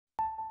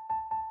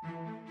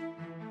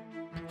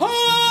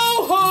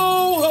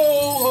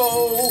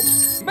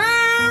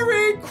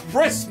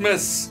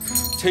Christmas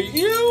to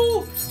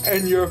you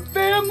and your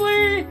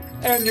family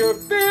and your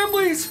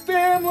family's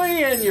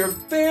family and your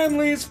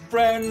family's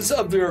friends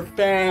of your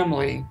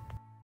family.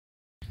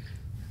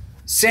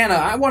 Santa,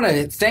 I want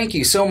to thank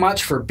you so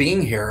much for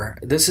being here.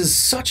 This is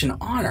such an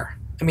honor.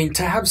 I mean,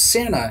 to have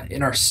Santa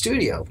in our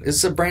studio. This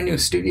is a brand new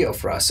studio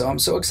for us, so I'm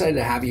so excited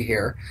to have you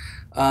here.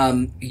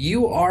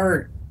 You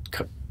are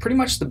pretty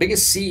much the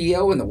biggest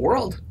CEO in the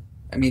world.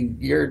 I mean,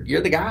 you're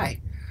the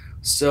guy.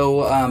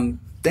 So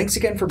thanks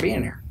again for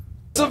being here.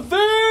 It's a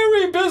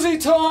very busy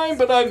time,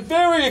 but I'm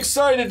very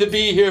excited to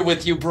be here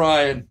with you,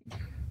 Bryan.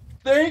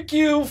 Thank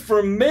you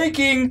for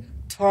making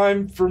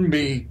time for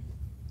me.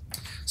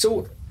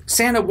 So,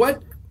 Santa,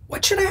 what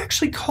should I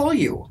actually call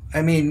you?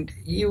 I mean,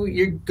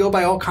 you go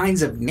by all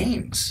kinds of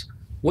names.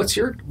 What's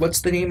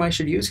the name I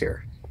should use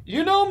here?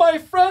 You know, my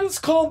friends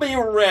call me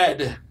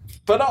Red,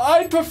 but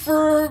I'd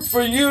prefer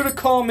for you to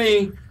call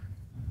me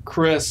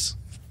Chris.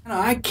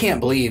 I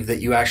can't believe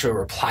that you actually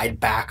replied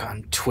back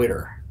on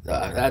Twitter.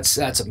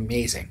 That's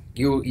amazing.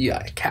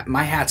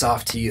 My hat's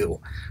off to you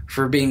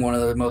for being one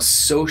of the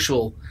most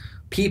social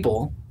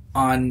people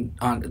on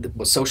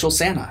Social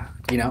Santa.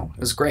 You know, it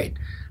was great.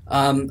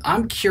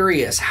 I'm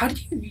curious, how do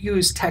you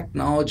use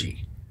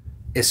technology,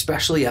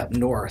 especially up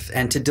north,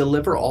 and to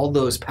deliver all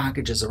those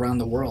packages around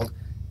the world?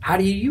 How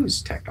do you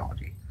use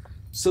technology?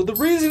 So the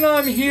reason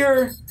I'm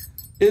here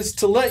is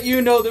to let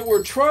you know that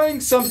we're trying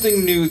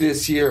something new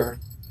this year.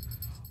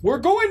 We're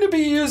going to be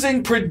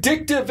using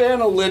predictive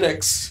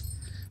analytics.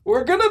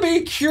 We're going to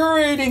be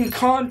curating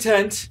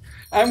content,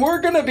 and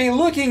we're going to be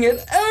looking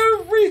at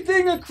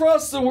everything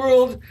across the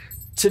world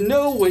to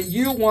know what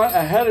you want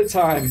ahead of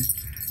time.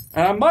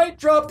 And I might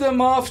drop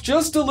them off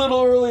just a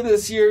little early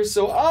this year,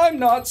 so I'm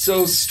not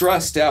so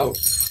stressed out.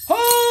 Ho,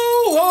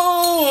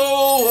 ho,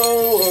 ho,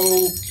 ho,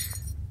 ho.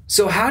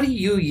 So how do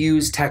you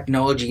use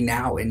technology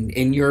now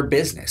in your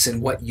business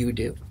and what you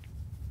do?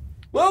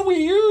 Well, we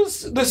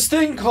use this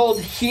thing called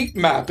heat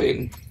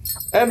mapping.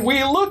 And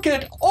we look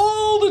at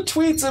all the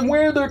tweets and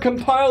where they're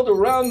compiled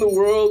around the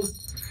world.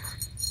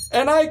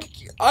 And I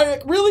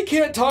really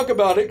can't talk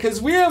about it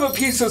because we have a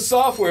piece of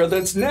software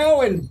that's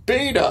now in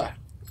beta.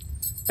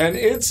 And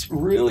it's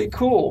really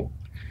cool.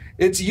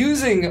 It's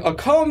using a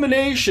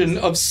combination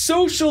of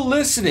social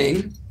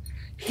listening,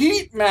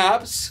 heat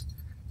maps,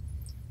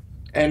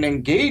 and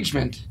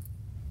engagement.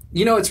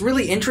 You know, it's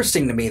really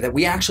interesting to me that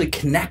we actually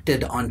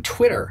connected on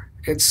Twitter.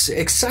 It's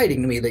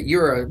exciting to me that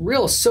you're a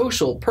real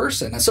social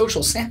person, a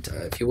social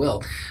Santa, if you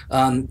will.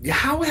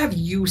 How have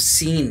you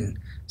seen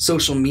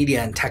social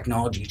media and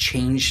technology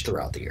change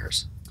throughout the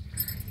years?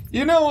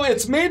 You know,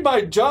 it's made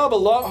my job a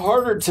lot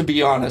harder, to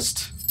be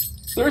honest.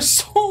 There's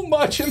so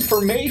much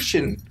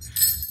information.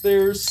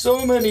 There's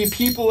so many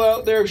people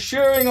out there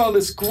sharing all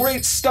this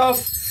great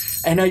stuff,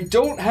 and I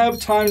don't have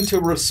time to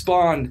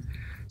respond.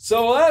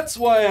 So that's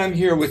why I'm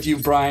here with you,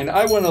 Bryan.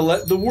 I want to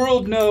let the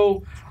world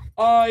know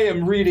I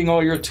am reading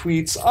all your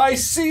tweets. I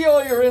see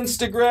all your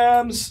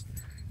Instagrams.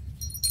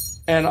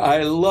 And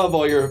I love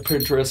all your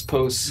Pinterest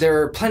posts.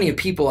 There are plenty of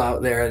people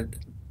out there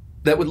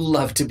that would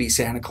love to be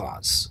Santa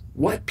Claus.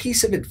 What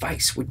piece of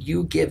advice would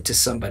you give to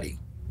somebody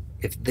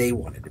if they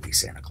wanted to be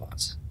Santa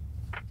Claus?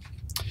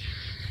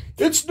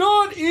 It's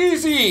not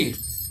easy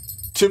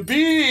to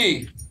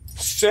be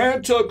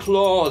Santa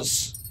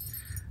Claus.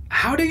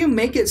 How do you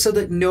make it so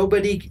that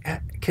nobody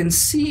can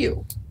see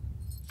you?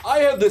 I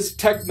have this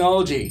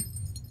technology.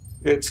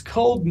 It's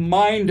called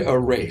mind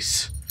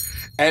erase.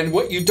 And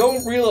what you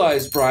don't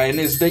realize, Bryan,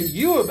 is that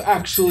you have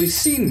actually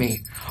seen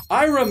me.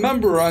 I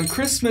remember on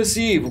Christmas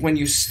Eve when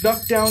you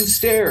snuck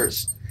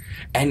downstairs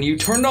and you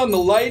turned on the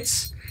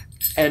lights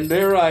and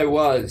there I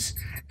was.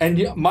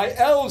 And my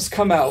elves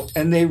come out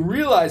and they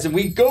realize, and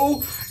we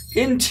go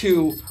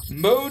into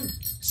mode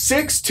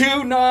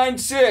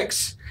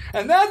 6296.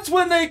 And that's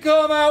when they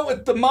come out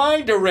with the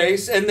mind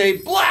erase and they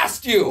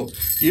blast you.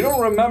 You don't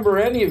remember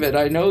any of it,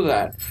 I know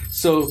that.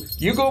 So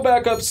you go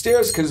back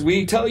upstairs because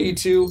we tell you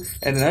to,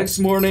 and the next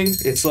morning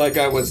it's like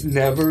I was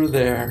never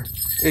there.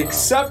 Wow.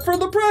 Except for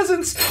the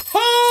presents. Ho,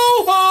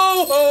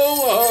 ho, ho,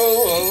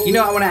 ho, ho. You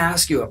know, I want to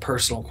ask you a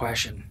personal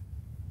question.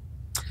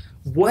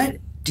 What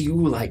do you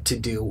like to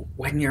do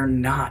when you're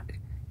not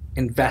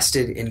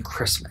invested in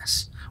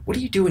Christmas? What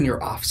do you do in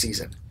your off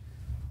season?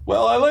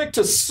 Well, I like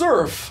to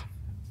surf.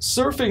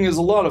 Surfing is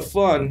a lot of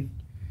fun.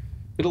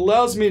 It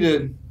allows me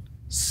to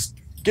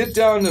get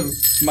down to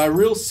my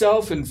real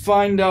self and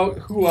find out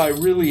who I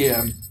really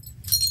am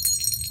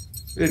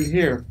in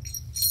here.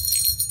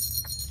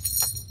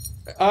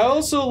 I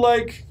also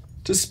like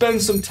to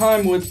spend some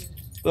time with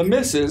the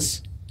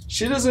missus.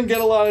 She doesn't get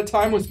a lot of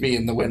time with me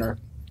in the winter,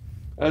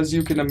 as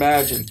you can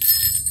imagine.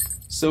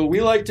 So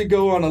we like to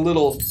go on a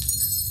little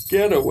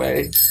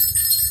getaway.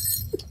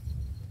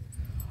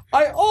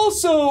 I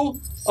also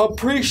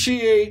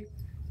appreciate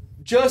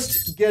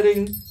just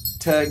getting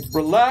to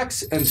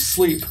relax and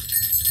sleep.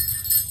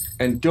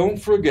 And don't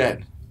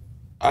forget,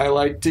 I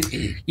like to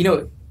eat. You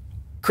know,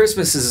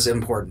 Christmas is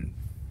important.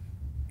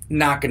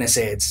 Not going to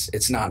say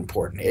it's not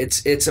important.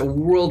 It's a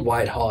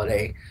worldwide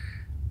holiday.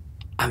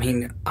 I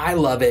mean, I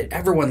love it.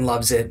 Everyone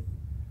loves it.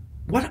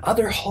 What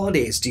other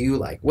holidays do you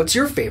like? What's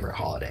your favorite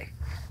holiday?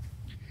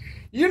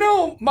 You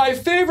know, my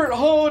favorite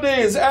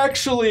holiday is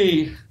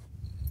actually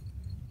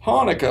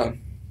Hanukkah.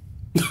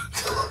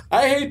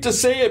 I hate to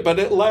say it, but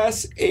it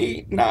lasts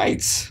 8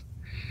 nights.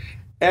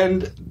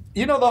 And,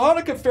 you know, the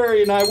Hanukkah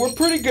fairy and I, we're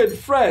pretty good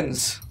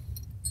friends.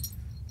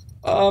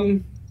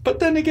 But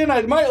then again,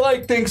 I might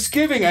like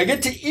Thanksgiving. I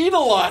get to eat a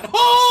lot. Ho,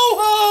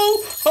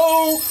 ho,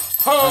 ho,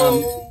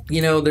 ho.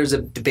 You know, there's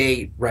a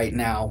debate right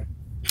now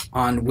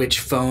on which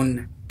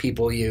phone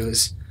people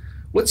use.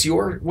 What's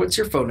your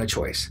phone of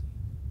choice?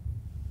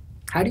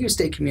 How do you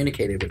stay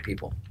communicated with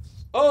people?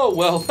 Oh,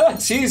 well,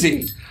 that's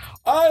easy.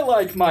 I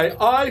like my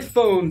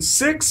iPhone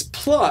 6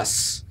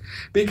 Plus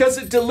because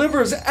it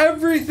delivers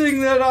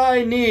everything that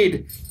I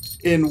need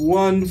in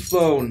one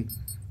phone.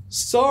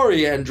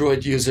 Sorry,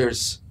 Android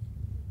users.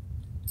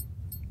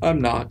 I'm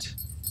not.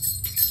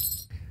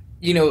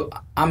 You know,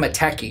 I'm a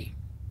techie.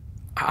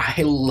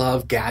 I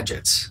love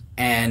gadgets.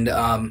 And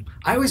I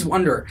always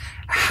wonder,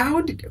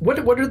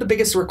 what are the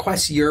biggest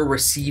requests you're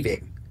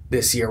receiving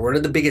this year? What are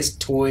the biggest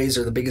toys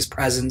or the biggest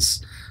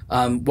presents?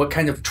 What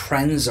kind of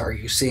trends are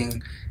you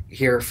seeing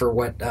here for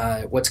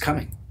what's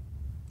coming?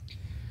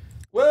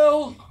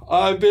 Well,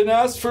 I've been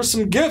asked for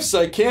some gifts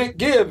I can't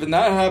give, and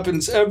that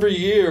happens every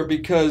year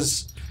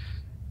because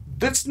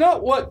that's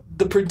not what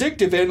the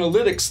predictive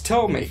analytics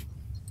tell me.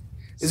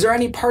 Is there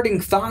any parting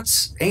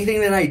thoughts?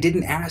 Anything that I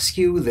didn't ask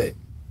you that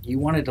you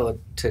wanted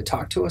to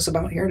talk to us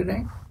about here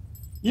today?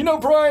 You know,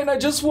 Brian, I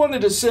just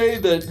wanted to say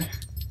that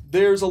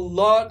there's a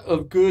lot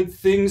of good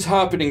things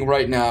happening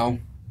right now.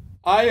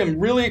 I am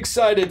really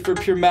excited for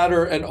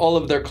Purematter and all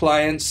of their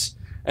clients,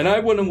 and I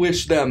want to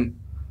wish them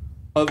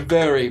a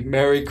very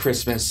Merry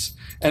Christmas.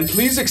 And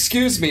please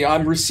excuse me,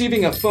 I'm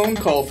receiving a phone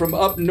call from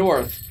up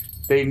north.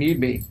 They need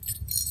me.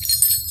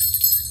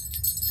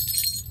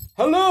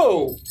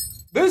 Hello,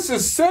 this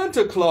is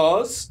Santa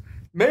Claus.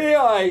 May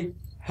I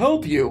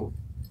help you?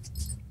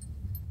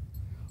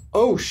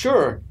 Oh,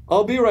 sure,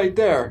 I'll be right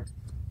there.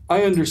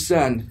 I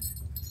understand.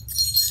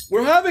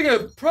 We're having a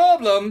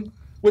problem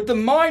with the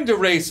mind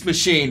erase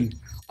machine.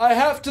 I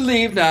have to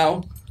leave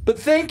now, but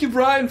thank you,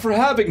 Brian, for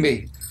having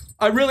me.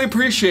 I really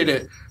appreciate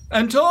it.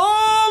 And to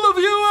all of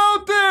you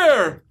out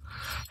there,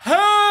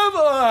 have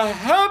a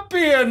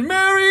happy and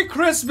Merry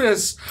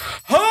Christmas.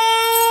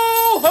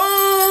 Ho,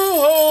 ho,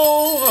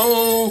 ho,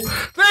 ho.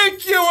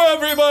 Thank you,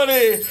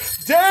 everybody.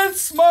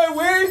 Dance my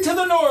way to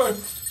the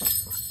north.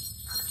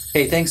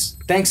 Hey, thanks,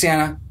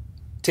 Santa.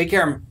 Take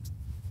care.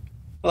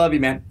 I love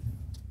you, man.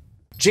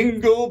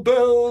 Jingle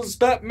bells,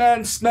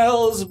 Batman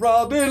smells,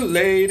 Robin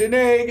laid an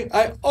egg.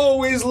 I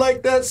always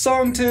liked that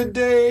song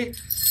today,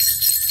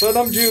 but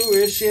I'm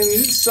Jewish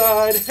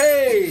inside.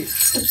 Hey!